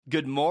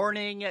Good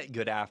morning,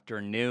 good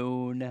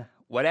afternoon,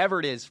 whatever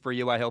it is for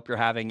you. I hope you're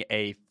having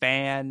a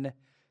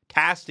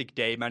fantastic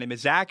day. My name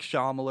is Zach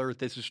Schomler.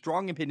 This is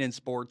Strong Opinion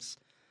Sports,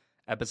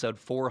 episode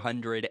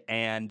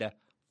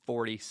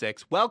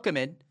 446. Welcome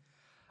in.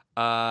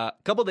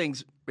 Couple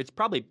things. It's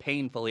probably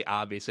painfully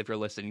obvious if you're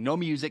listening. No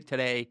music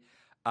today.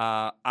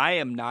 I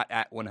am not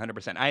at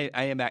 100%. I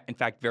am, in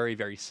fact, very,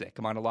 very sick.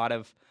 I'm on a lot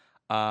of,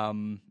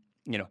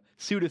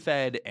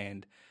 Sudafed,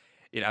 and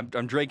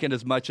I'm drinking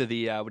as much of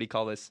the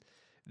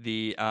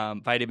the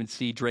vitamin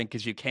C drink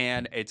as you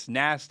can. It's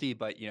nasty,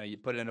 but you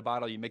put it in a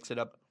bottle, you mix it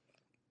up,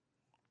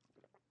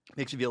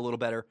 makes you feel a little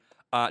better.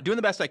 Doing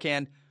the best I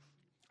can.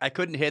 I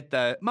couldn't hit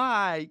the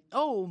high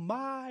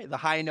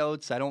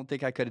notes. I don't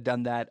think I could have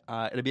done that.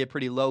 It'll be a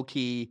pretty low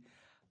key,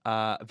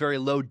 very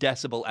low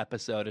decibel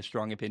episode of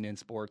Strong Opinion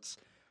Sports.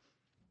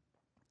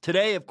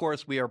 Today, of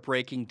course, we are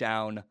breaking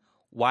down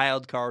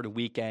Wild Card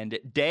Weekend,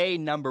 day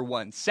number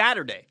 1,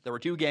 Saturday. There were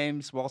 2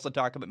 games. We'll also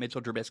talk about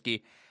Mitchell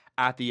Trubisky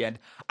at the end.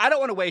 I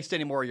don't want to waste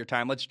any more of your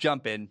time. Let's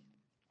jump in.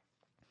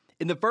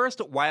 In the first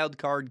wild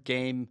card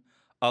game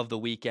of the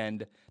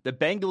weekend, the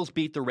Bengals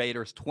beat the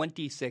Raiders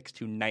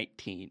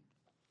 26-19.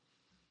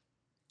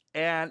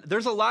 And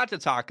there's a lot to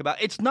talk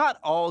about. It's not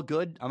all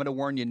good. I'm going to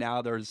warn you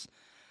now. There's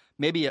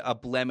maybe a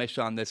blemish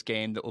on this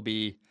game that will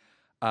be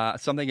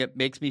something that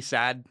makes me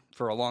sad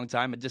for a long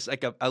time. And just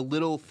like a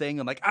little thing.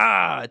 I'm like,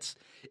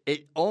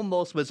 it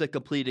almost was a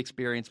complete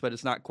experience, but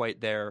it's not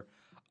quite there.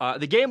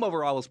 The game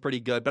overall was pretty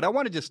good, but I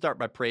want to just start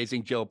by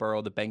praising Joe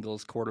Burrow, the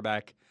Bengals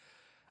quarterback.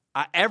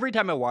 Every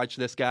time I watch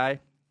this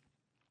guy,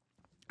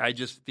 I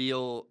just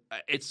feel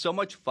it's so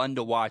much fun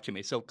to watch him.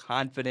 He's so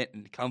confident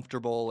and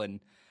comfortable,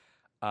 and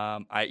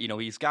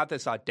he's got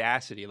this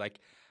audacity. Like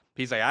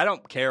he's like, I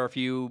don't care if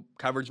you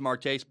cover Ja'Marr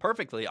Chase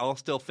perfectly, I'll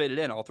still fit it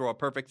in. I'll throw a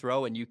perfect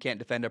throw, and you can't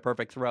defend a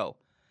perfect throw.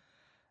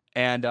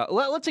 And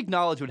let's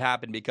acknowledge what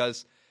happened,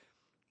 because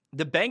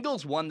the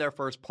Bengals won their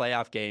first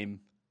playoff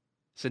game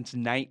since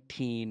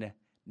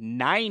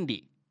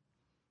 1990.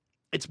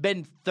 It's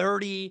been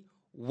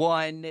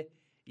 31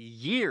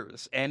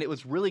 years, and it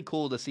was really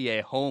cool to see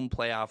a home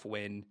playoff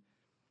win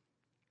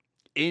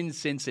in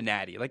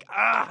Cincinnati.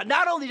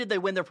 Not only did they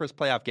win their first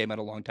playoff game in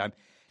a long time,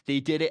 they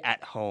did it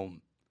at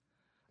home.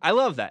 I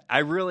love that.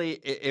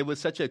 It was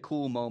such a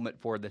cool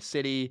moment for the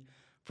city,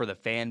 for the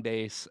fan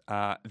base,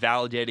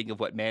 validating of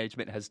what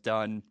management has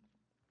done.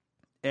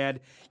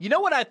 And you know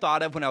what I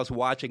thought of when I was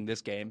watching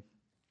this game?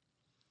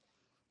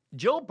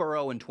 Joe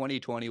Burrow in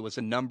 2020 was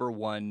a number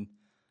 1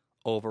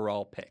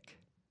 overall pick.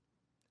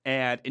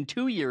 And in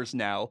 2 years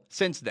now,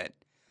 since then,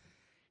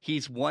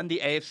 he's won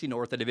the AFC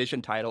North, a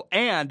division title,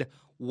 and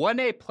won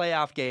a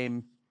playoff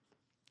game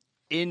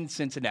in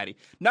Cincinnati.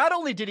 Not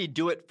only did he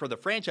do it for the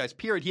franchise,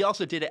 period, he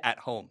also did it at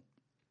home.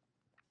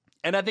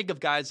 And I think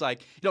of guys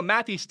like,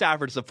 Matthew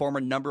Stafford is a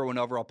former number 1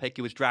 overall pick.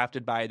 He was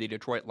drafted by the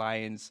Detroit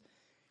Lions.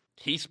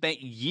 He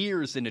spent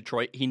years in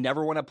Detroit. He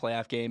never won a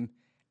playoff game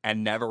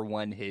and never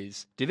won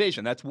his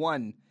division. That's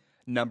one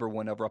number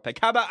 1 overall pick.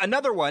 How about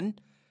another one,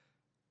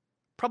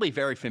 probably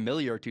very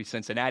familiar to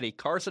Cincinnati,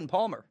 Carson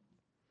Palmer.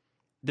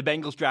 The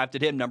Bengals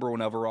drafted him number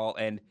 1 overall,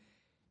 and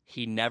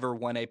he never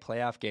won a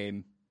playoff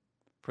game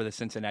for the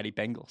Cincinnati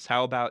Bengals.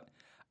 How about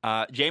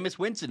Jameis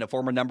Winston, a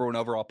former number 1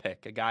 overall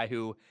pick, a guy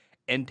who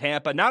in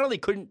Tampa not only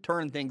couldn't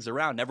turn things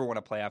around, never won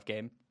a playoff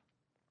game,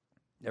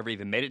 never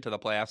even made it to the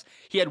playoffs.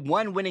 He had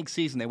 1 winning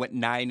season. They went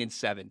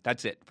 9-7.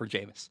 That's it for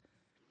Jameis.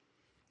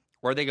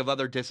 Or I think of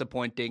other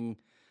disappointing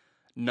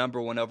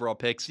number 1 overall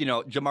picks.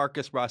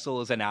 Jamarcus Russell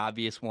is an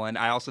obvious one.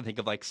 I also think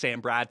of Sam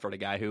Bradford, a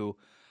guy who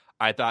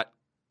I thought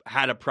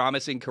had a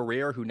promising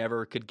career who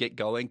never could get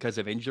going because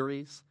of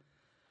injuries.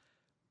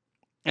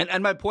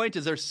 And my point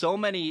is there's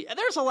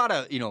a lot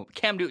of,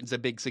 Cam Newton's a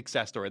big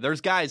success story.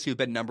 There's guys who've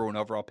been number 1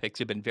 overall picks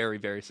who've been very,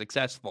 very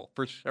successful,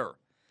 for sure.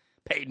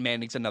 Peyton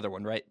Manning's another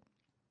one, right?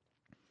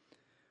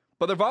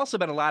 But there have also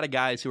been a lot of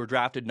guys who were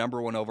drafted number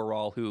 1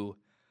 overall who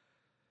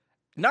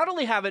not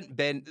only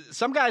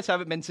some guys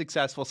haven't been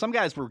successful, some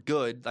guys were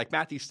good, like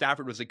Matthew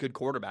Stafford was a good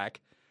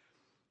quarterback,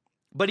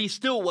 but he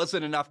still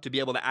wasn't enough to be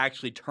able to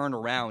actually turn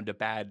around a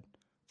bad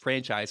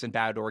franchise and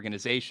bad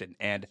organization.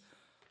 And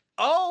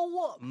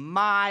oh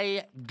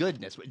my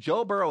goodness, what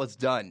Joe Burrow has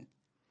done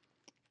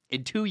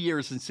in 2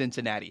 years in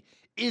Cincinnati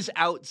is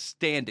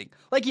outstanding.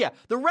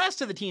 The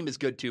rest of the team is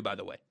good too, by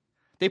the way.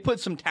 They put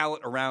some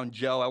talent around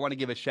Joe. I want to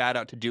give a shout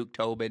out to Duke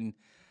Tobin,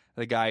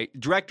 the guy,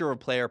 director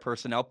of player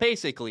personnel.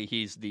 Basically,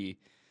 he's the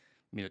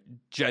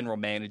general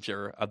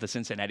manager of the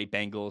Cincinnati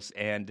Bengals,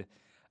 and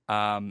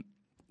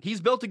he's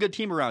built a good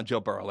team around Joe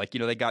Burrow.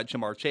 They got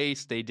Ja'Marr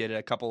Chase. They did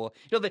a couple.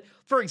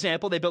 For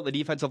example, they built the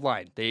defensive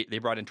line. They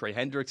brought in Trey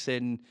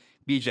Hendrickson,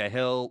 B.J.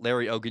 Hill,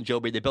 Larry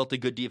Ogunjobi. They built a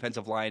good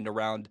defensive line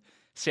around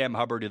Sam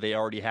Hubbard, who they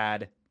already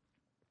had.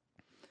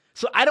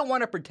 So I don't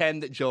want to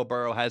pretend that Joe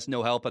Burrow has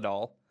no help at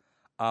all.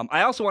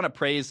 I also want to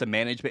praise the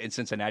management in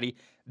Cincinnati.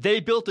 They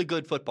built a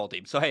good football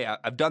team. So, hey,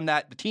 I've done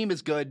that. The team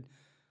is good.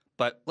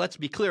 But let's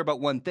be clear about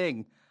one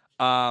thing.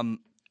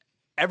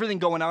 Everything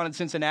going on in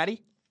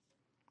Cincinnati,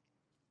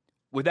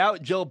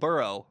 without Joe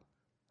Burrow,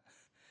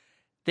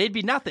 they'd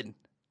be nothing.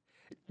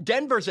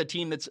 Denver's a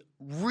team that's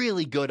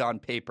really good on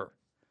paper,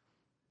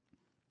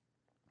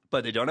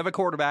 but they don't have a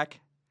quarterback,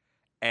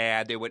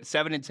 and they went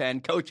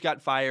 7-10. Coach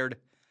got fired,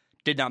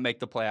 did not make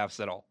the playoffs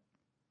at all.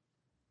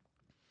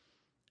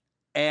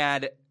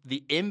 And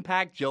the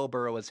impact Joe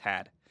Burrow has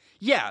had.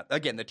 Yeah,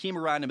 again, the team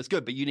around him is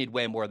good, but you need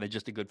way more than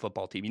just a good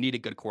football team. You need a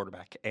good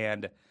quarterback.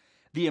 And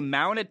the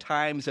amount of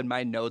times in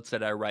my notes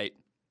that I write,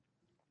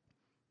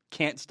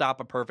 can't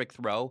stop a perfect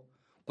throw,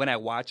 when I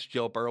watch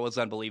Joe Burrow is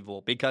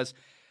unbelievable. Because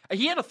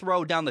he had a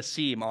throw down the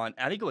seam on,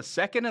 I think it was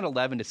 2nd and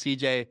 11 to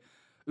CJ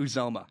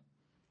Uzoma,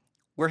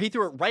 where he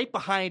threw it right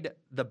behind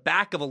the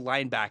back of a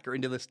linebacker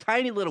into this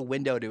tiny little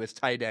window to his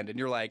tight end. And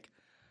you're like,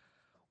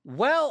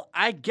 well,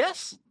 I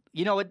guess,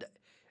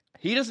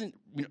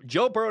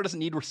 Joe Burrow doesn't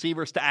need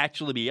receivers to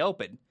actually be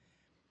open.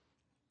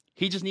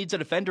 He just needs a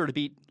defender to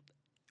be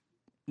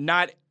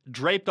not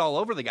draped all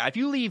over the guy. If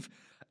you leave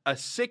a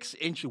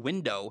 6-inch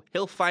window,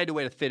 he'll find a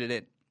way to fit it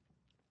in.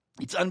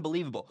 It's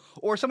unbelievable.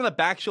 Or some of the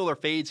back shoulder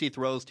fades he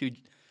throws to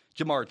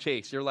Ja'Marr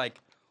Chase. You're like,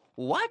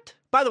 what?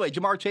 By the way,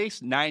 Ja'Marr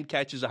Chase, 9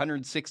 catches,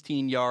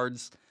 116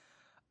 yards.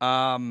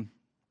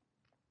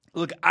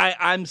 Look,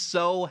 I'm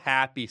so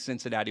happy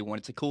Cincinnati won.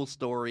 It's a cool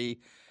story.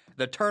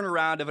 The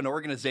turnaround of an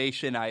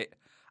organization, I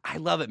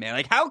love it, man.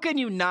 Like, how can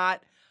you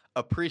not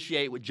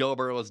appreciate what Joe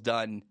Burrow has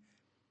done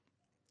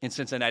in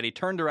Cincinnati?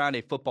 Turned around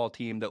a football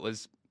team that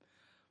was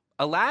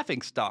a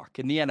laughingstock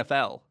in the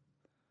NFL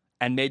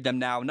and made them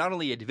now not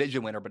only a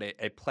division winner, but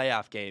a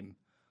playoff game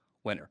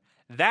winner.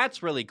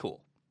 That's really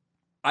cool.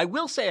 I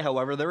will say,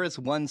 however, there is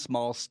one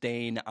small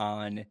stain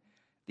on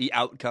the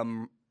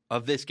outcome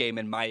of this game,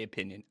 in my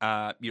opinion.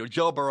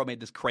 Joe Burrow made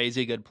this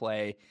crazy good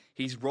play.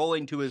 He's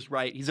rolling to his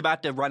right. He's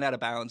about to run out of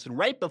bounds. And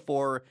right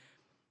before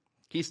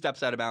he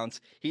steps out of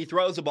bounds, he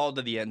throws the ball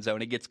to the end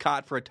zone. It gets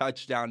caught for a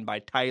touchdown by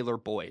Tyler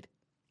Boyd.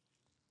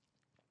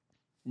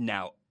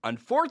 Now,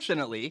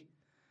 unfortunately,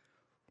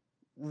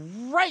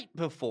 right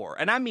before,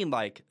 and I mean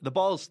like the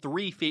ball is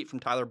 3 feet from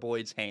Tyler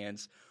Boyd's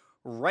hands,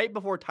 right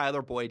before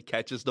Tyler Boyd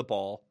catches the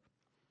ball,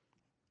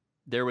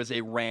 there was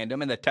a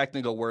random, and the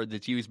technical word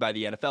that's used by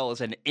the NFL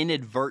is an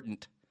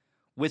inadvertent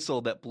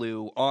whistle that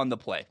blew on the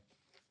play.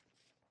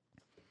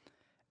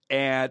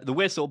 And the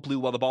whistle blew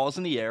while the ball was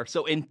in the air.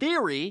 So in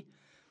theory,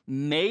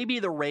 maybe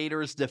the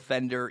Raiders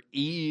defender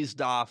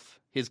eased off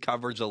his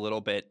coverage a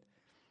little bit.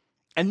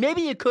 And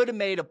maybe you could have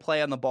made a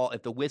play on the ball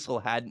if the whistle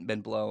hadn't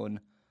been blown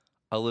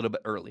a little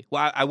bit early.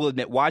 Well, I will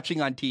admit,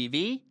 watching on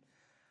TV,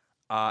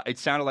 it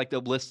sounded like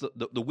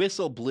the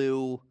whistle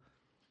blew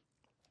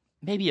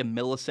maybe a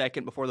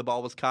millisecond before the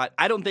ball was caught.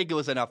 I don't think it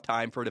was enough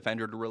time for a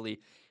defender to really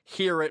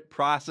hear it,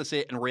 process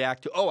it, and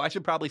react to, I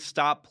should probably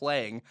stop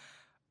playing.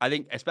 I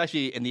think,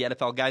 especially in the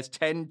NFL, guys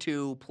tend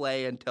to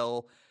play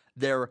until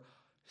they're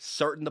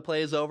certain the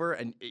play is over,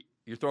 and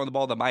you're throwing the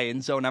ball to my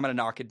end zone, I'm going to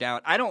knock it down.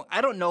 I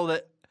don't know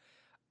that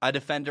a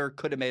defender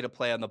could have made a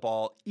play on the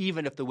ball,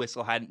 even if the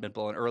whistle hadn't been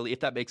blown early, if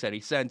that makes any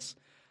sense.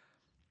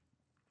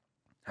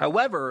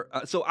 However,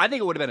 so I think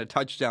it would have been a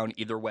touchdown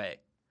either way.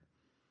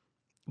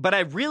 But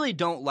I really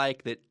don't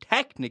like that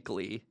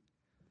technically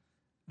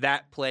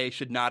that play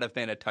should not have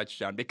been a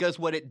touchdown, because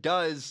what it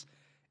does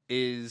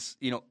is,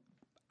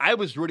 I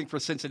was rooting for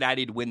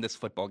Cincinnati to win this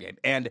football game,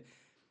 and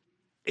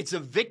it's a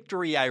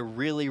victory I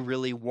really,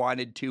 really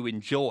wanted to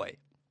enjoy.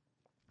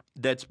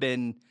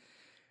 The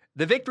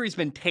victory's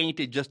been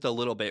tainted just a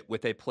little bit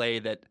with a play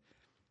that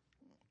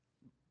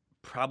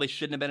probably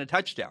shouldn't have been a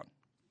touchdown.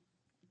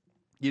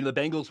 The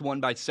Bengals won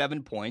by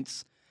 7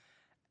 points,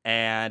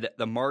 and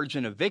the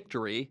margin of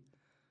victory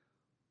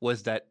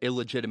was that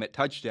illegitimate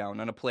touchdown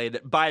on a play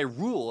that, by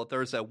rule, if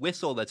there's a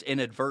whistle that's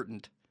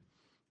inadvertent,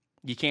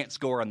 you can't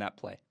score on that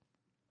play.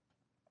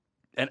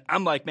 And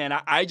I'm like, man,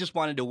 I just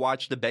wanted to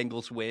watch the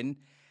Bengals win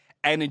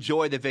and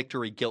enjoy the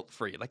victory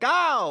guilt-free. Like,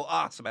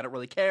 awesome, I don't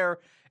really care.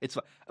 It's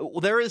fine.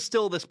 Well, there is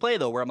still this play,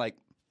 though, where I'm like,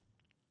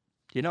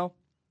 the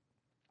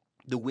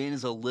win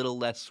is a little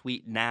less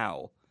sweet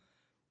now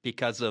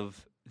because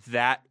of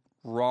that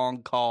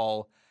wrong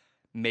call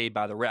made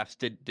by the refs.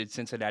 Did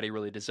Cincinnati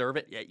really deserve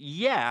it?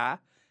 Yeah,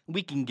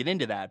 we can get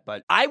into that,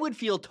 but I would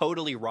feel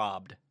totally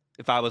robbed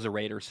if I was a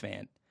Raiders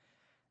fan.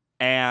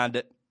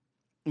 And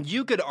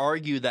you could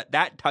argue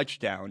that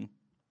touchdown,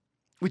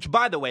 which,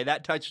 by the way,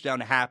 that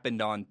touchdown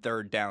happened on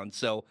 3rd down,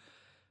 so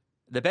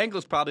the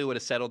Bengals probably would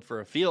have settled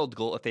for a field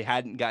goal if they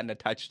hadn't gotten a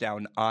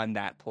touchdown on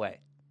that play.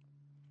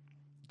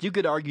 You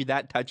could argue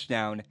that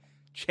touchdown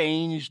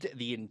changed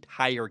the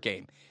entire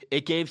game.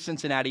 It gave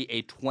Cincinnati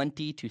a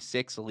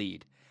 20-6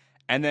 lead.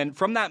 And then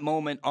from that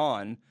moment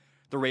on,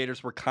 the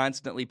Raiders were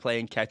constantly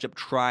playing catch-up,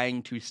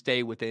 trying to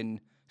stay within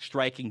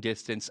striking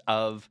distance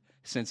of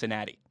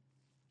Cincinnati.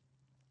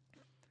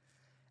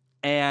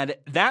 And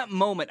that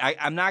moment,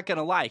 I'm not going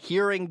to lie,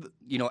 hearing,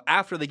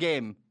 after the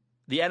game,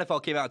 the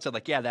NFL came out and said,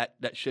 like, yeah,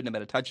 that shouldn't have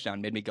been a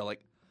touchdown, made me go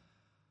like,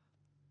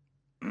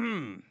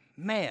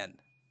 man.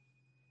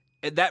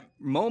 That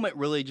moment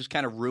really just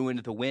kind of ruined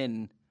the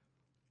win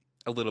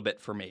a little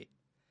bit for me.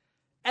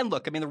 And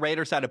look, the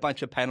Raiders had a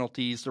bunch of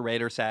penalties. The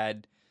Raiders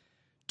had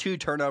 2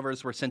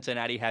 turnovers where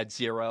Cincinnati had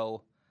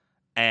 0.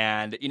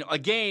 And, a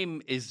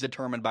game is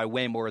determined by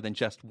way more than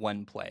just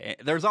one play.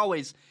 There's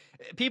always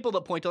people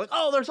that point to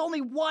there's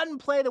only one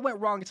play that went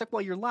wrong. It's like,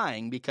 well, you're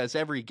lying because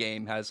every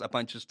game has a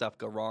bunch of stuff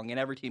go wrong and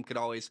every team could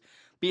always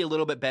be a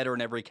little bit better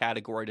in every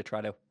category to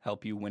try to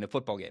help you win a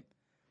football game.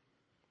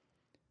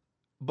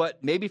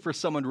 But maybe for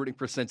someone rooting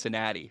for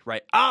Cincinnati,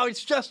 right? Oh,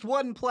 it's just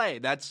one play.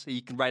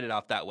 You can write it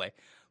off that way.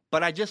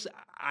 But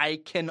I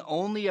can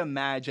only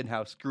imagine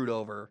how screwed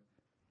over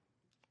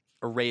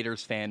a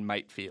Raiders fan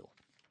might feel.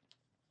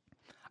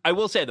 I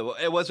will say, though,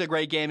 it was a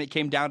great game. It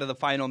came down to the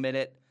final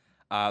minute.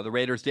 The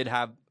Raiders did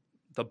have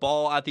the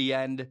ball at the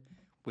end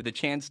with a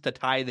chance to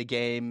tie the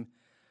game.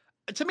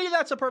 To me,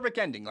 that's a perfect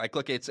ending.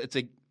 Look,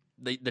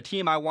 the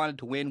team I wanted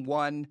to win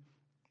won.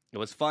 It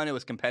was fun. It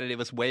was competitive. It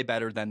was way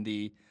better than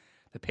the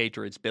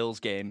Patriots-Bills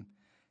game.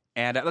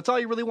 And that's all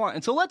you really want.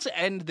 And so let's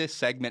end this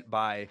segment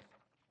by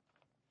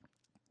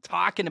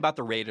talking about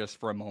the Raiders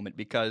for a moment,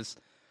 because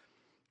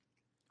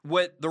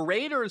what the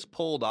Raiders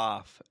pulled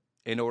off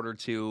in order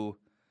to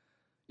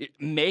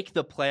make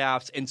the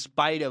playoffs in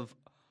spite of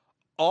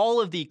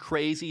all of the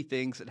crazy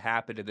things that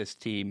happened to this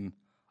team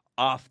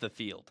off the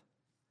field.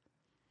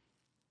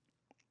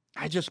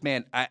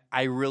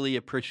 I really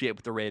appreciate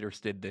what the Raiders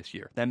did this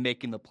year. Them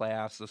making the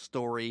playoffs, the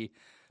story,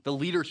 the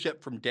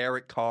leadership from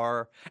Derek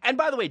Carr. And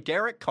by the way,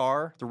 Derek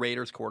Carr, the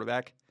Raiders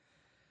quarterback,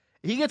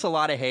 he gets a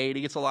lot of hate.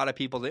 He gets a lot of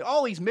people say,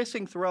 oh, he's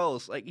missing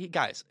throws.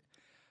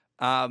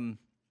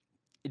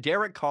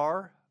 Derek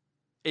Carr,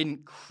 in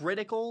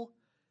critical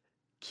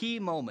key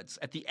moments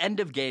at the end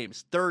of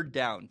games, 3rd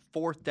down,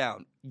 4th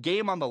down,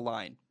 game on the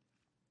line,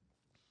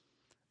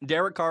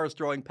 Derek Carr is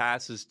throwing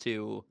passes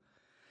to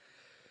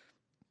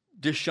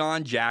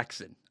DeSean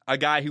Jackson, a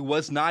guy who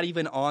was not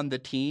even on the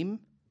team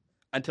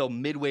until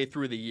midway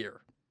through the year.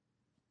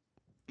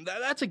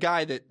 That's a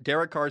guy that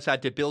Derek Carr's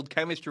had to build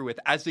chemistry with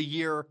as the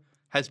year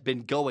has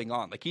been going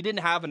on. He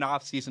didn't have an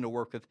offseason to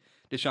work with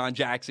DeSean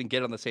Jackson,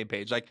 get on the same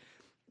page.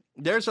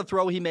 There's a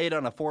throw he made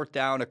on a 4th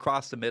down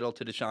across the middle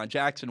to DeSean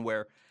Jackson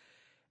where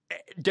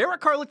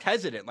Derek Carr looked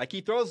hesitant.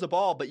 He throws the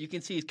ball, but you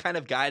can see he's kind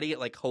of guiding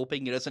it,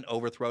 hoping he doesn't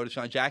overthrow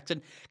DeSean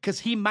Jackson, because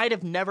he might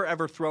have never,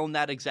 ever thrown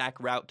that exact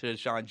route to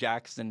DeSean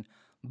Jackson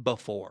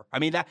before.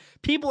 That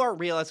people aren't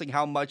realizing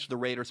how much the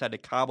Raiders had to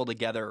cobble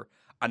together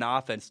an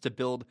offense to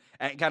build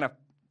and kind of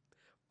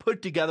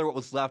put together what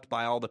was left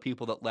by all the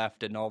people that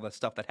left and all the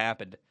stuff that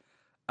happened.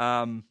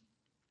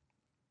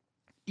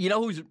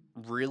 Who's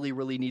really,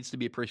 really needs to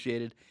be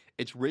appreciated?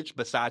 It's Rich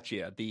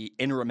Bisaccia, the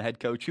interim head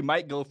coach, who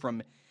might go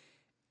from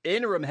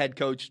interim head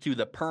coach to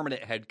the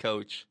permanent head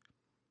coach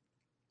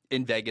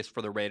in Vegas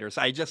for the Raiders.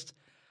 I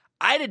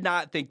did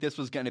not think this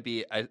was going to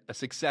be a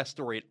success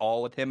story at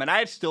all with him, and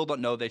I still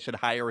don't know they should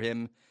hire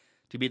him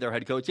to be their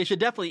head coach. They should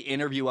definitely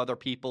interview other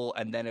people,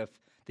 and then if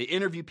they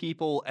interview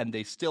people and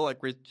they still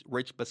like Rich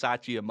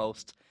Bisaccia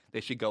most,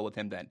 they should go with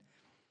him then.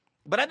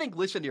 But I think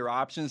listen to your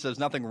options. There's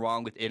nothing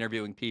wrong with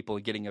interviewing people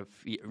and getting a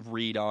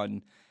read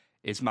on,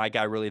 is my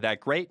guy really that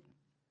great?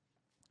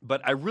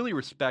 But I really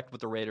respect what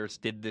the Raiders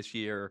did this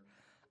year.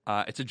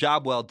 It's a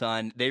job well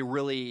done. They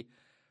really,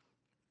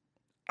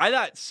 I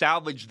thought,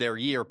 salvaged their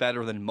year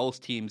better than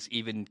most teams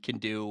even can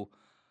do.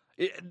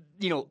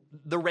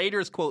 The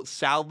Raiders, quote,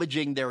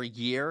 salvaging their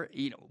year,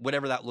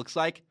 whatever that looks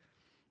like.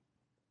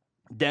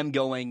 Them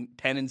going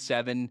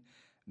 10-7,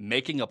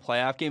 making a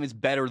playoff game is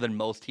better than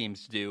most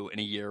teams do in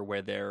a year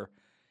where they're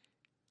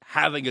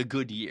having a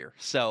good year.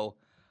 So,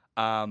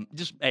 round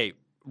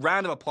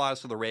of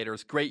applause for the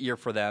Raiders. Great year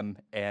for them.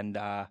 And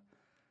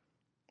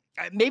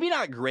maybe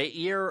not great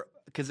year,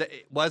 because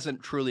it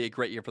wasn't truly a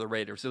great year for the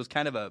Raiders. It was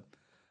kind of an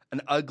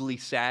ugly,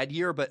 sad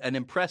year, but an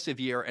impressive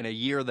year, and a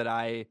year that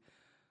I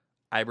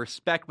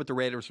respect what the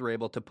Raiders were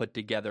able to put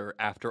together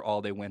after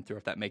all they went through,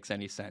 if that makes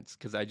any sense.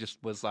 Because I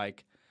just was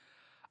like,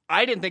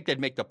 I didn't think they'd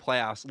make the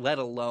playoffs, let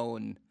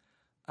alone,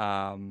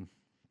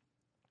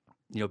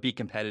 be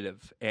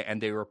competitive.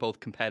 And they were both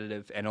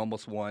competitive and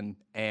almost won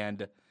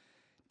and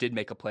did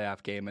make a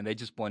playoff game. And they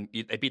just won.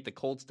 They beat the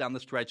Colts down the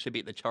stretch. They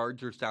beat the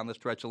Chargers down the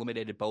stretch,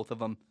 eliminated both of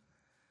them.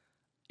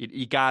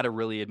 You got to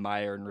really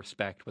admire and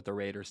respect what the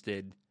Raiders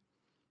did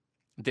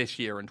this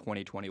year in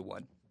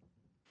 2021.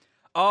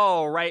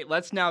 All right,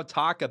 let's now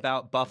talk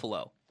about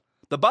Buffalo.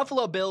 The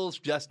Buffalo Bills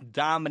just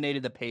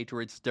dominated the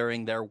Patriots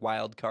during their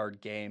wild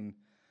card game.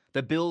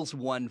 The Bills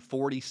won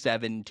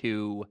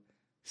 47-17.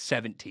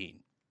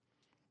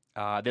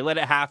 They led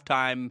at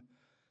halftime,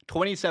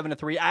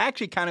 27-3. I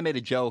actually kind of made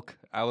a joke.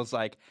 I was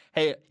like,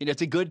 hey,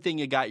 it's a good thing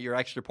you got your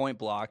extra point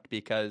blocked,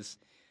 because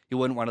you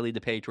wouldn't want to lead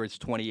the Patriots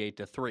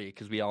 28-3,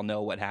 because we all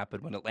know what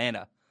happened when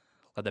Atlanta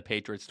led the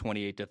Patriots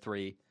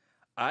 28-3.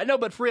 No,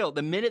 but for real,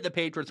 the minute the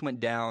Patriots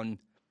went down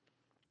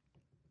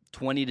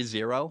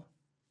 20-0,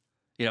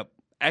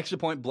 extra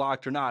point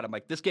blocked or not, I'm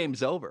like, this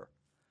game's over.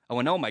 I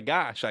went, oh my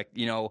gosh,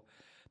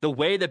 the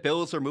way the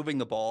Bills are moving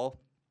the ball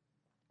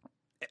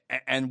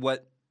and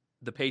what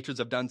the Patriots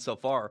have done so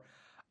far,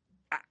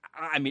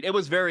 it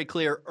was very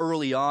clear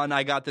early on.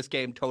 I got this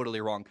game totally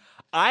wrong.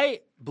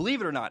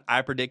 Believe it or not,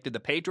 I predicted the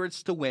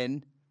Patriots to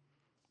win.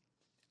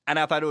 and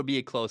I thought it would be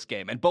a close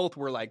game. And both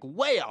were like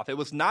way off. It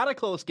was not a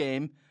close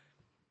game,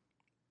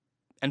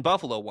 and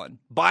Buffalo won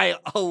by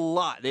a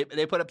lot.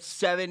 They put up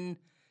 7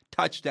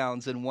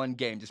 touchdowns in one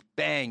game. Just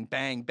bang,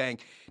 bang, bang.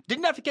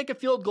 Didn't have to kick a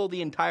field goal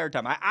the entire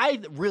time.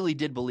 I really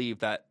did believe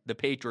that the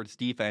Patriots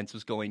defense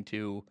was going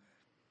to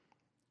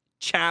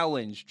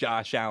challenge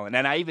Josh Allen.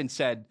 And I even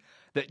said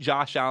that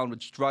Josh Allen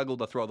would struggle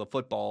to throw the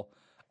football.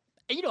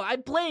 You know, I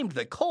blamed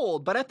the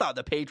cold, but I thought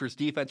the Patriots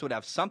defense would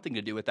have something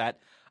to do with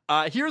that.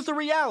 Here's the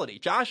reality.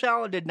 Josh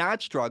Allen did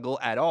not struggle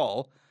at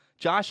all.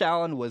 Josh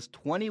Allen was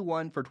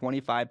 21 for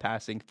 25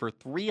 passing for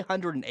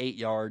 308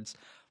 yards,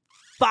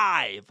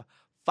 five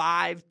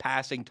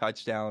passing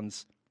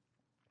touchdowns,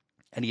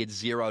 and he had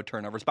 0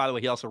 turnovers. By the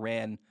way, he also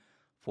ran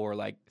for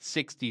like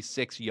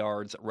 66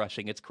 yards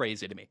rushing. It's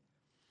crazy to me.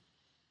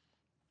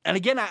 And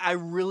again, I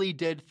really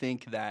did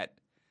think that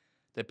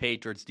the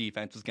Patriots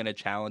defense was going to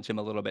challenge him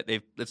a little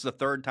bit. It's the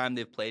 3rd time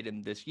they've played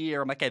him this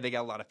year. I'm like, hey, they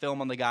got a lot of film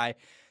on the guy.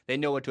 They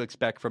know what to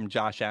expect from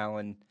Josh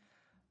Allen.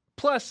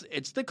 Plus,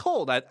 it's the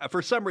cold.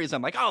 For some reason,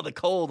 I'm like, oh, the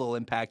cold will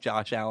impact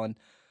Josh Allen.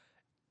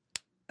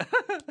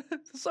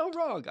 So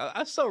wrong.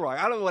 I'm so wrong.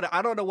 I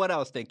don't know what I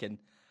was thinking.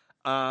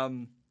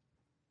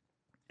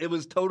 It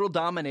was total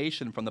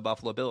domination from the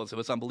Buffalo Bills. It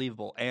was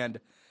unbelievable. And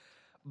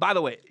by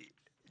the way,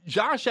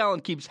 Josh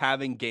Allen keeps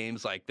having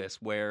games like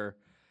this where,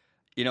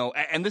 you know,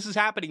 and this is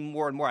happening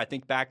more and more. I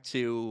think back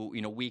to,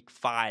 you know, week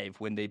 5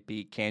 when they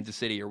beat Kansas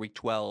City, or week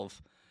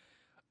 12.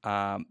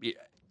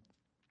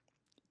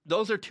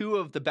 Those are 2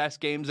 of the best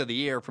games of the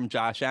year from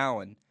Josh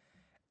Allen.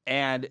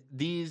 And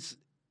these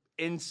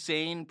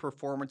insane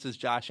performances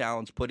Josh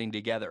Allen's putting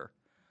together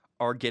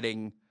are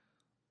getting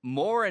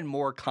more and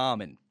more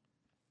common.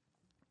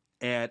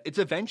 And it's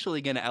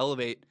eventually going to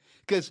elevate,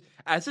 because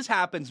as this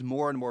happens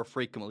more and more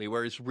frequently,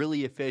 where he's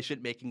really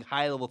efficient, making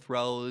high-level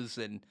throws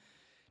and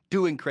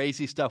doing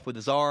crazy stuff with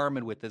his arm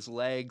and with his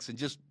legs and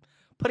just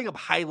putting up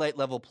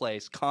highlight-level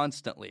plays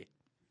constantly.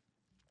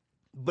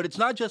 But it's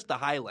not just the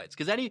highlights,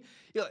 because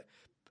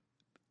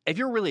if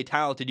you're really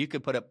talented, you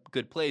could put up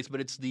good plays,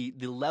 but it's the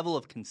level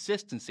of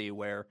consistency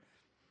where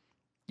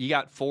you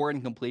got 4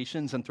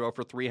 incompletions and throw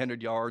for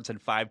 300 yards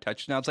and 5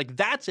 touchdowns. Like,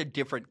 that's a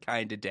different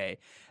kind of day.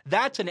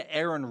 That's an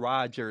Aaron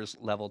Rodgers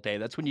level day.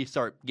 That's when you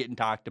start getting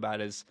talked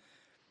about as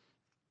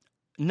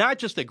not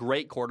just a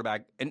great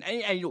quarterback. And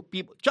you know,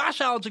 people, Josh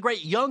Allen's a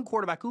great young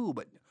quarterback,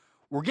 but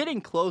we're getting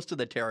close to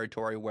the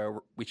territory where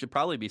we should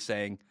probably be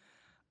saying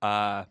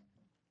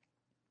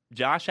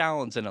Josh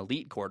Allen's an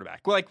elite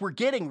quarterback. We're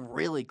getting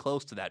really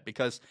close to that,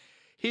 because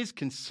his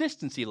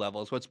consistency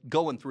level is what's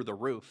going through the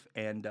roof,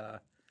 and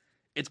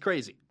it's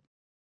crazy.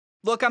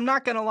 Look, I'm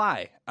not going to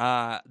lie.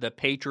 The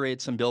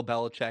Patriots and Bill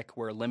Belichick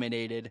were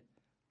eliminated,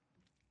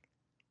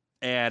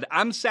 and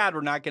I'm sad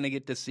we're not going to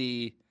get to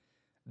see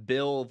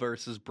Bill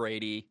versus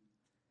Brady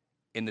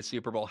in the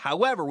Super Bowl.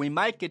 However, we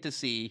might get to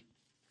see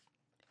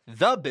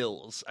the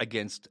Bills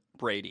against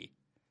Brady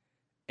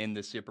in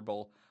the Super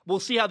Bowl. We'll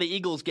see how the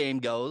Eagles game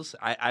goes.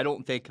 I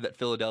don't think that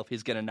Philadelphia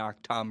is going to knock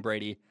Tom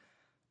Brady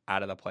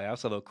out of the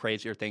playoffs, although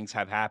crazier things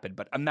have happened.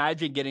 But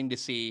imagine getting to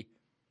see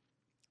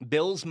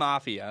Bills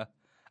Mafia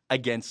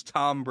against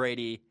Tom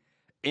Brady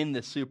in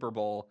the Super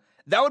Bowl.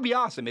 That would be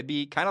awesome. It'd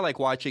be kind of like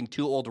watching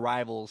 2 old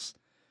rivals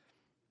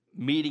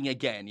meeting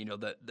again. You know,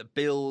 the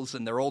Bills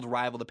and their old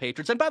rival, the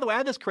Patriots. And by the way, I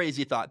had this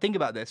crazy thought. Think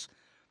about this.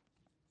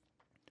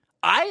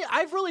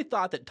 I've really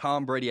thought that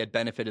Tom Brady had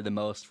benefited the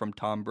most from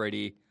Tom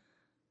Brady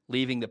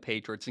leaving the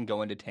Patriots and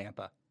going to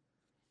Tampa.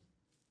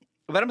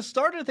 But I'm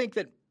starting to think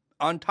that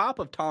on top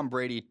of Tom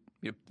Brady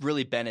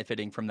really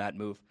benefiting from that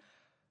move,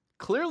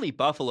 clearly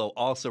Buffalo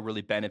also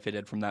really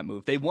benefited from that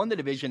move. They've won the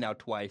division now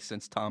twice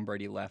since Tom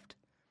Brady left.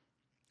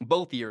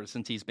 Both years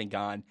since he's been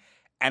gone.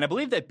 And I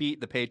believe they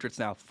beat the Patriots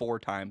now 4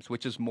 times,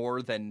 which is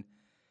more than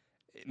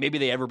maybe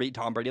they ever beat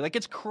Tom Brady. Like,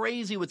 it's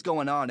crazy what's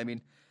going on. I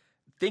mean,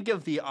 think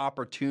of the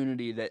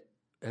opportunity that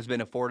has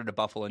been afforded to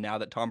Buffalo now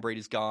that Tom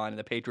Brady's gone and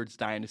the Patriots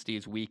dynasty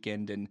is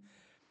weakened and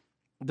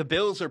the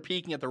Bills are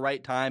peaking at the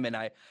right time. And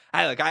I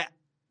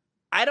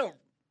don't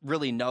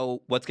really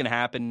know what's going to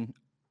happen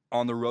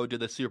on the road to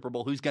the Super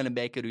Bowl, who's going to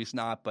make it, who's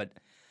not. But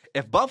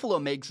if Buffalo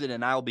makes it,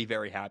 and I'll be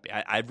very happy.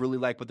 I really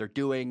like what they're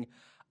doing.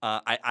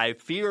 I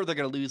fear they're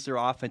going to lose their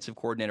offensive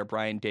coordinator,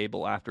 Brian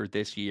Daboll, after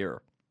this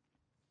year.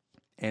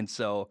 And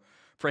so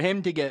for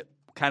him to get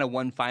kind of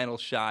one final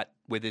shot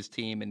with his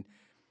team and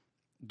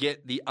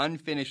get the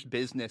unfinished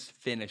business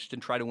finished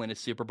and try to win a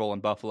Super Bowl in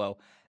Buffalo,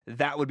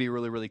 that would be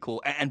really, really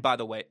cool. And by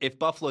the way, if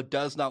Buffalo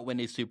does not win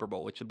a Super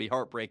Bowl, which would be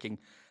heartbreaking,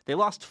 they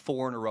lost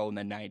 4 in a row in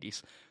the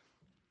 90s.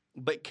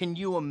 But can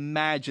you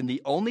imagine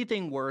the only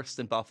thing worse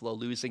than Buffalo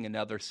losing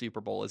another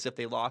Super Bowl is if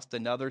they lost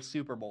another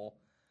Super Bowl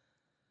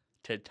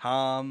to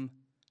Tom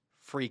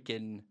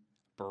freaking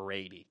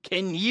Brady?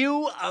 Can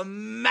you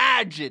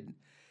imagine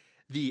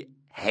the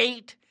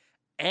hate,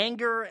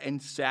 anger,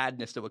 and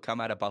sadness that would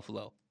come out of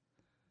Buffalo?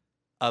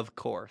 Of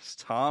course,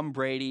 Tom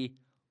Brady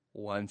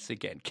once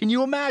again. Can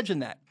you imagine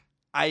that?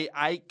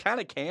 I kind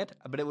of can't,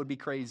 but it would be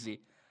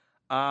crazy.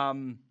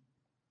 Also,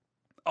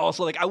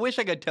 I wish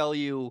I could tell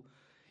you,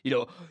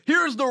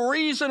 here's the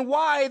reason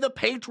why the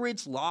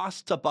Patriots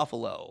lost to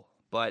Buffalo.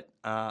 But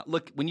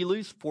look, when you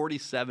lose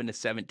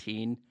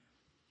 47-17,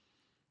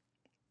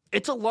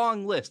 it's a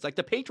long list. Like,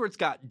 the Patriots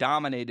got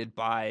dominated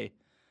by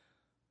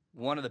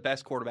one of the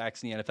best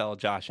quarterbacks in the NFL,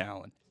 Josh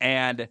Allen.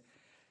 And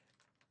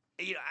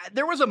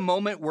there was a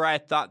moment where I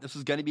thought this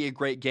was going to be a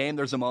great game.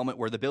 There's a moment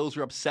where the Bills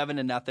were up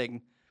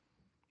 7-0,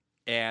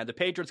 and the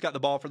Patriots got the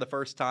ball for the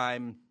first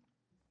time,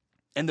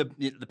 and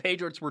the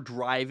Patriots were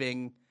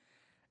driving,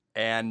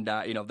 and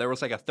there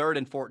was like a 3rd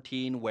and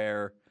 14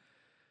 where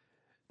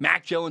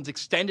Mac Jones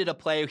extended a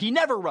play. He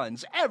never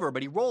runs, ever,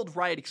 but he rolled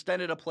right,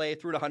 extended a play,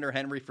 threw to Hunter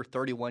Henry for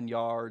 31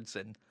 yards,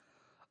 and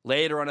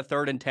later on a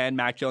 3rd and 10,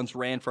 Mac Jones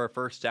ran for a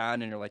first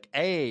down, and you're like,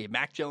 hey,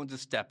 Mac Jones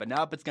is stepping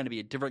up. It's going to be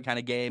a different kind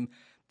of game.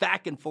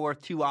 Back and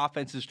forth, two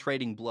offenses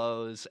trading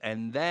blows,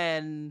 and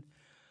then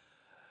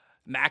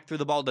Mac threw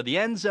the ball to the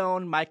end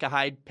zone. Micah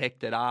Hyde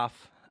picked it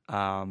off,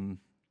 and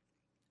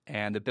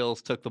the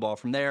Bills took the ball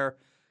from there,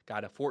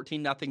 got a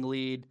 14-0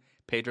 lead.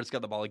 Patriots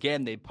got the ball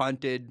again. They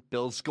punted.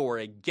 Bills score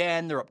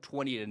again. They're up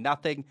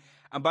 20-0.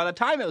 And by the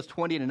time it was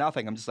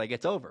 20-0, I'm just like,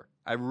 it's over.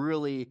 I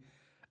really,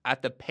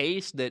 at the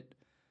pace that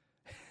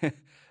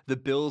the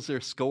Bills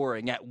are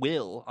scoring at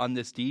will on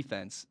this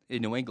defense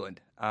in New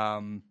England,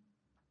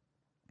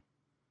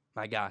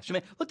 my gosh. I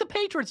mean, look, the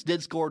Patriots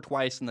did score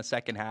twice in the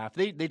second half.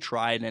 They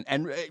tried,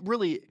 and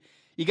really,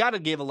 you got to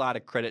give a lot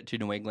of credit to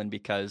New England,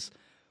 because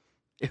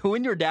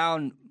when you're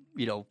down,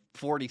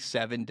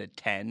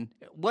 47-10,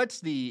 what's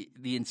the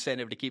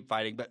incentive to keep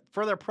fighting? But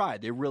for their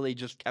pride, they really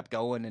just kept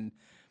going, and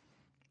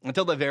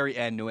until the very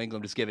end, New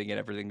England was giving it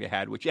everything they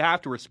had, which you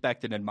have to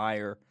respect and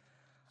admire.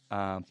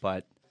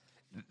 But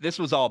this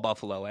was all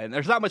Buffalo, and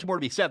there's not much more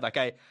to be said. Like,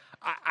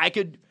 I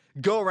could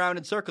go around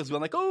in circles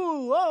going like,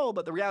 oh,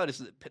 but the reality is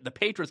that the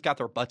Patriots got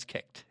their butts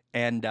kicked.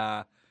 And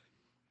I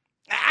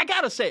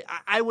got to say,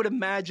 I would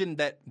imagine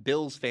that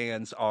Bills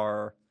fans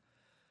are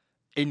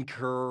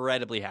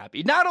incredibly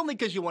happy. Not only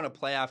because you won a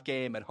playoff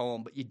game at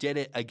home, but you did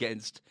it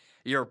against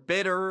your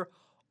bitter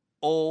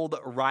old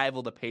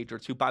rival, the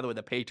Patriots, who, by the way,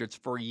 the Patriots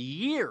for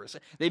years,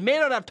 they may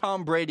not have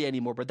Tom Brady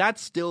anymore, but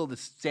that's still the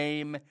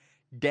same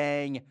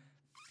dang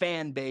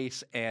fan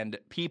base and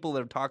people that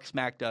have talked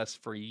smack to us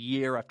for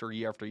year after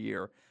year after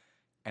year.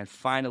 And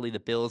finally, the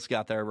Bills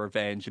got their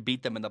revenge,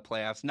 beat them in the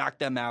playoffs, knocked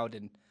them out.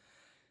 And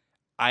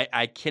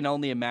I can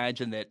only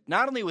imagine that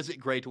not only was it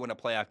great to win a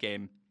playoff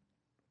game,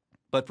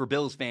 but for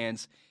Bills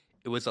fans,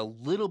 it was a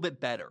little bit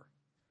better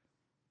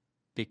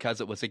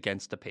because it was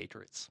against the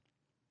Patriots.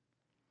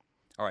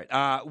 All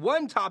right,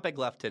 one topic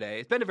left today.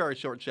 It's been a very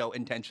short show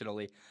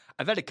intentionally.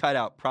 I've had to cut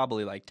out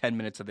probably like 10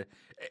 minutes of it.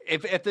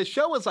 If the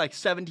show was like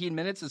 17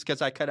 minutes, it's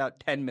because I cut out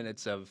 10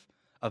 minutes of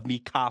me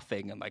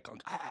coughing and like,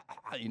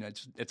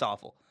 it's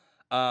awful.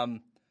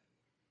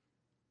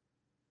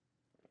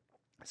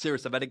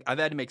 Seriously, I've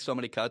had to make so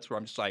many cuts where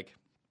I'm just like,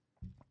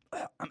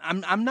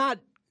 I'm not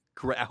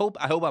correct.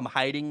 I hope I'm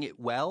hiding it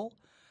well.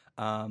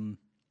 I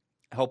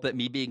hope that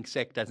me being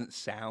sick doesn't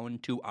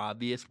sound too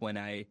obvious when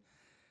I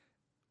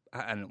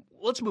don't know.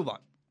 Let's move on.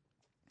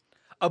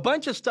 A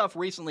bunch of stuff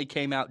recently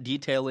came out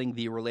detailing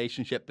the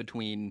relationship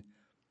between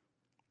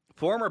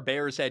former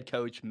Bears head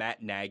coach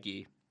Matt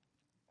Nagy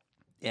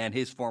and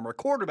his former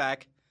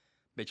quarterback,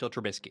 Mitchell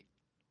Trubisky.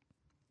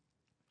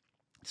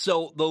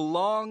 So the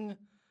long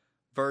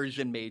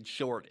version made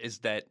short is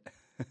that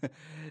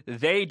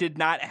they did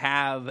not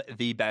have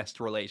the best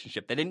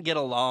relationship. They didn't get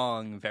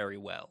along very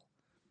well.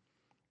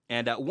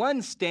 And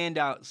one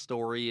standout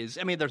story is,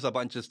 there's a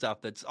bunch of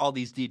stuff that's all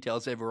these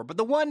details everywhere, but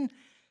the one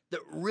that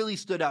really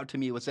stood out to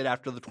me was that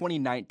after the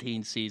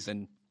 2019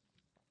 season,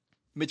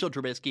 Mitchell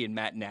Trubisky and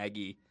Matt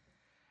Nagy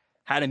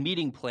had a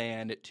meeting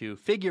planned to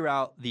figure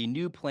out the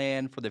new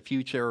plan for the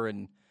future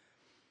and,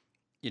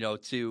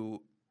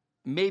 to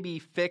maybe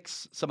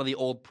fix some of the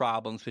old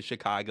problems with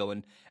Chicago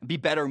and be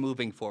better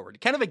moving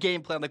forward. Kind of a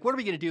game plan, like what are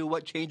we going to do,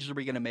 what changes are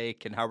we going to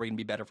make, and how are we going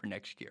to be better for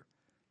next year?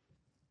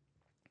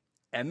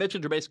 And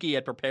Mitchell Trubisky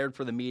had prepared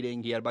for the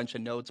meeting. He had a bunch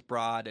of notes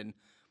brought and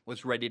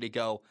was ready to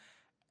go.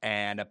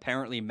 And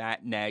apparently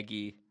Matt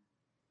Nagy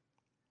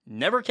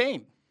never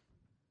came.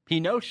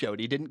 He no-showed.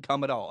 He didn't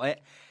come at all.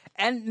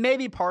 And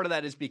maybe part of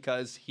that is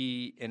because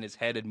he in his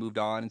head had moved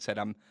on and said,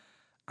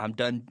 I'm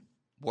done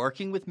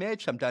working with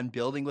Mitch. I'm done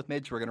building with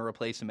Mitch. We're going to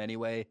replace him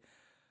anyway.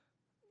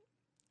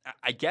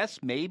 I guess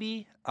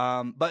maybe.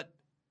 But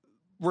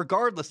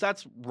regardless,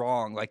 that's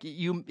wrong. Like,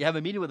 you have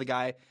a meeting with a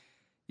guy,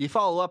 you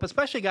follow up,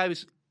 especially a guy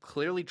who's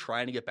clearly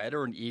trying to get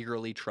better and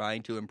eagerly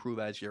trying to improve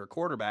as your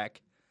quarterback.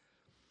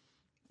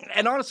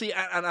 And honestly,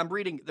 I'm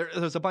reading,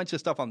 there's a bunch of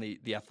stuff on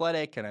the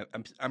Athletic, and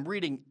I'm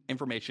reading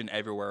information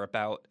everywhere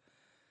about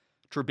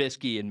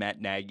Trubisky and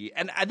Matt Nagy.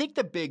 And I think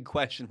the big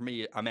question for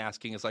me I'm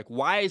asking is, like,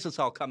 why is this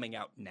all coming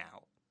out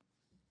now?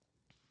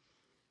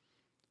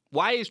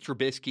 Why is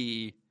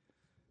Trubisky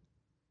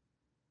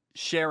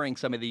sharing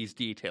some of these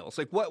details?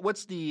 Like,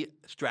 what's the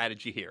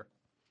strategy here?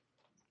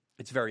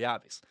 It's very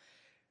obvious.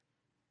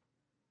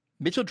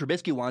 Mitchell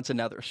Trubisky wants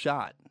another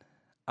shot.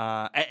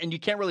 And you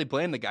can't really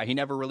blame the guy. He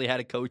never really had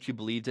a coach who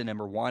believed in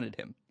him or wanted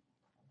him.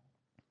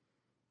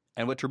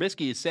 And what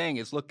Trubisky is saying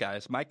is, look,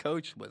 guys, my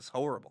coach was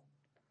horrible.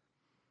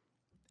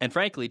 And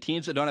frankly,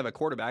 teams that don't have a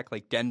quarterback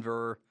like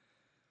Denver,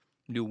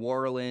 New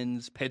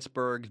Orleans,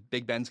 Pittsburgh,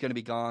 Big Ben's going to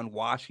be gone,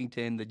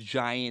 Washington, the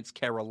Giants,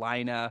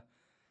 Carolina.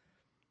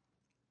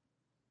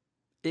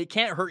 It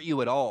can't hurt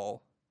you at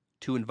all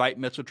to invite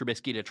Mitchell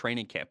Trubisky to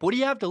training camp. What do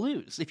you have to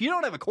lose? If you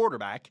don't have a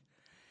quarterback,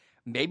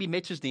 maybe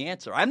Mitch is the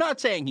answer. I'm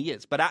not saying he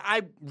is, but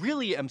I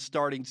really am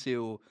starting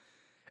to,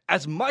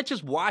 as much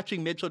as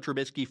watching Mitchell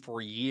Trubisky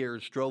for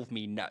years drove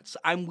me nuts,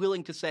 I'm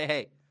willing to say,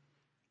 hey,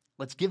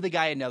 let's give the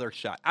guy another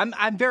shot.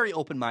 I'm very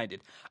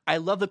open-minded. I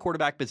love the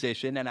quarterback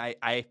position, and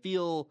I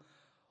feel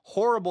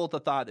horrible at the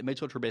thought that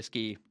Mitchell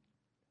Trubisky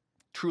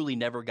truly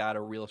never got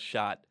a real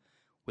shot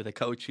with a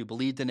coach who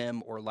believed in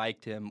him or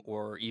liked him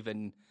or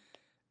even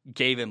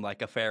gave him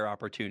like a fair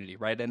opportunity,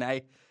 right? And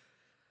I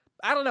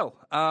don't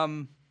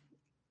know.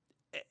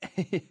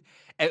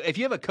 If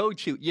you have a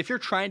coach if you're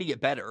trying to get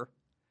better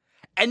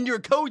and your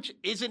coach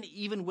isn't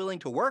even willing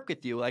to work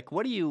with you, like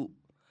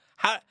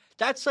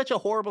that's such a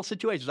horrible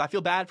situation. I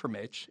feel bad for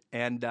Mitch,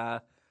 and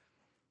I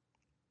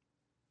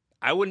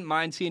wouldn't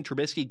mind seeing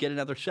Trubisky get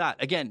another shot.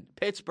 Again,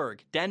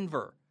 Pittsburgh,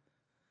 Denver,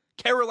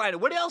 Carolina.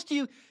 What else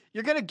you're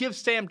going to give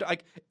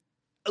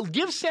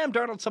give Sam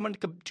Darnold someone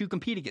to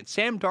compete against?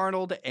 Sam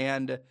Darnold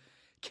and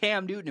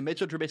Cam Newton and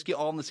Mitchell Trubisky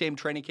all in the same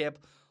training camp.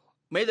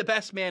 May the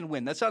best man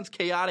win. That sounds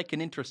chaotic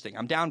and interesting.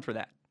 I'm down for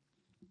that.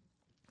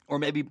 Or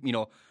maybe,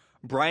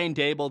 Brian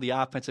Daboll, the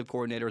offensive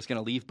coordinator, is going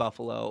to leave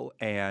Buffalo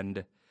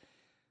and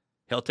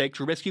he'll take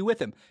Trubisky with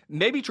him.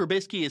 Maybe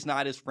Trubisky is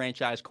not his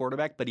franchise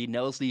quarterback, but he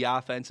knows the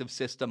offensive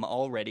system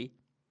already.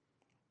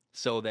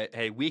 So that,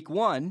 hey, week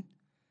 1,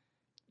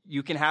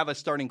 you can have a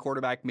starting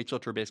quarterback, Mitchell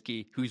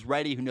Trubisky, who's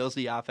ready, who knows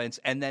the offense,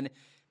 and then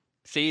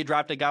say you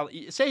draft a guy,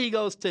 say he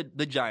goes to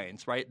the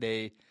Giants, right?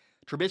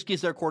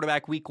 Trubisky's their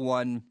quarterback week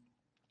 1.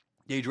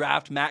 They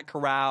draft Matt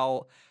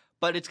Corral,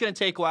 but it's going to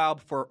take a while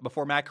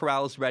before Matt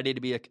Corral is ready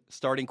to be a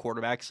starting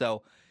quarterback.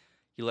 So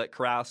you let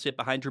Corral sit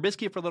behind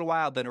Trubisky for a little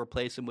while, then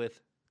replace him with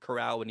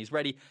Corral when he's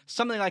ready.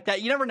 Something like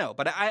that. You never know.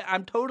 But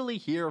I'm totally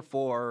here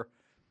for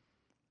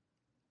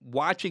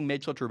watching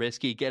Mitchell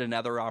Trubisky get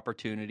another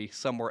opportunity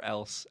somewhere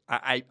else.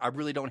 I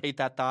really don't hate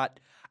that thought.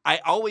 I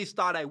always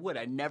thought I would.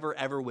 I never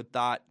ever would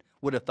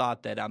have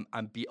thought that I'm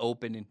be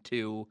open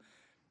to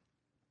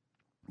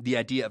the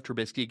idea of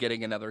Trubisky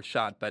getting another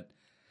shot. But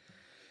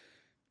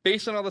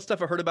based on all the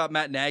stuff I heard about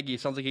Matt Nagy,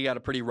 it sounds like he got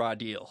a pretty raw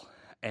deal.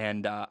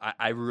 And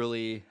I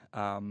really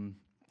and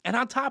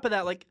on top of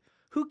that, like,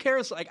 who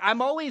cares? Like,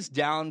 I'm always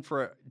down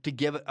to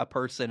give a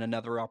person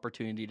another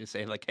opportunity to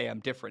say, like, hey, I'm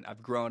different.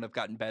 I've grown. I've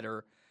gotten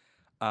better.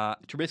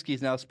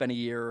 Trubisky's now spent a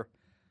year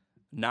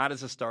not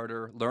as a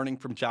starter, learning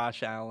from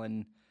Josh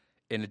Allen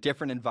in a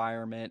different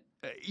environment.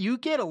 You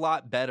get a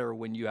lot better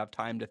when you have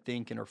time to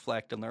think and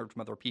reflect and learn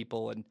from other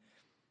people. And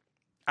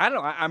I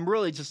don't know. I'm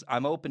really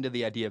I'm open to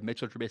the idea of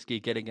Mitchell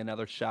Trubisky getting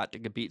another shot to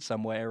compete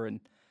somewhere.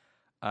 And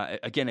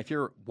again, if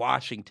you're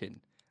Washington,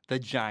 the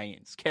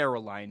Giants,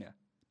 Carolina,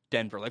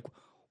 Denver, like,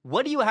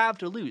 what do you have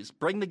to lose?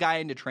 Bring the guy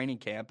into training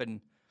camp,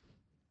 and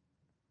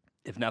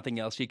if nothing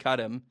else, you cut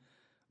him.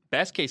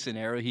 Best case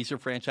scenario, he's your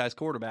franchise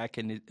quarterback,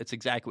 and it's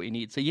exactly what you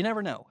need. So you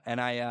never know. And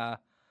I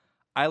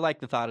like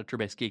the thought of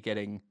Trubisky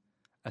getting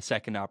a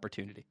second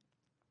opportunity.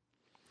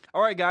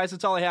 All right, guys,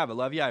 that's all I have. I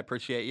love you. I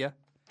appreciate you.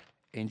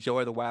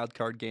 Enjoy the wild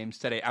card games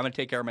today. I'm going to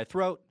take care of my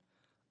throat.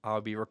 I'll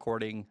be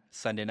recording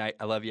Sunday night.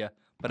 I love you.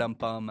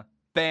 Ba-dum-bum.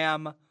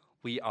 Bam.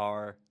 We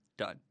are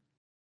done.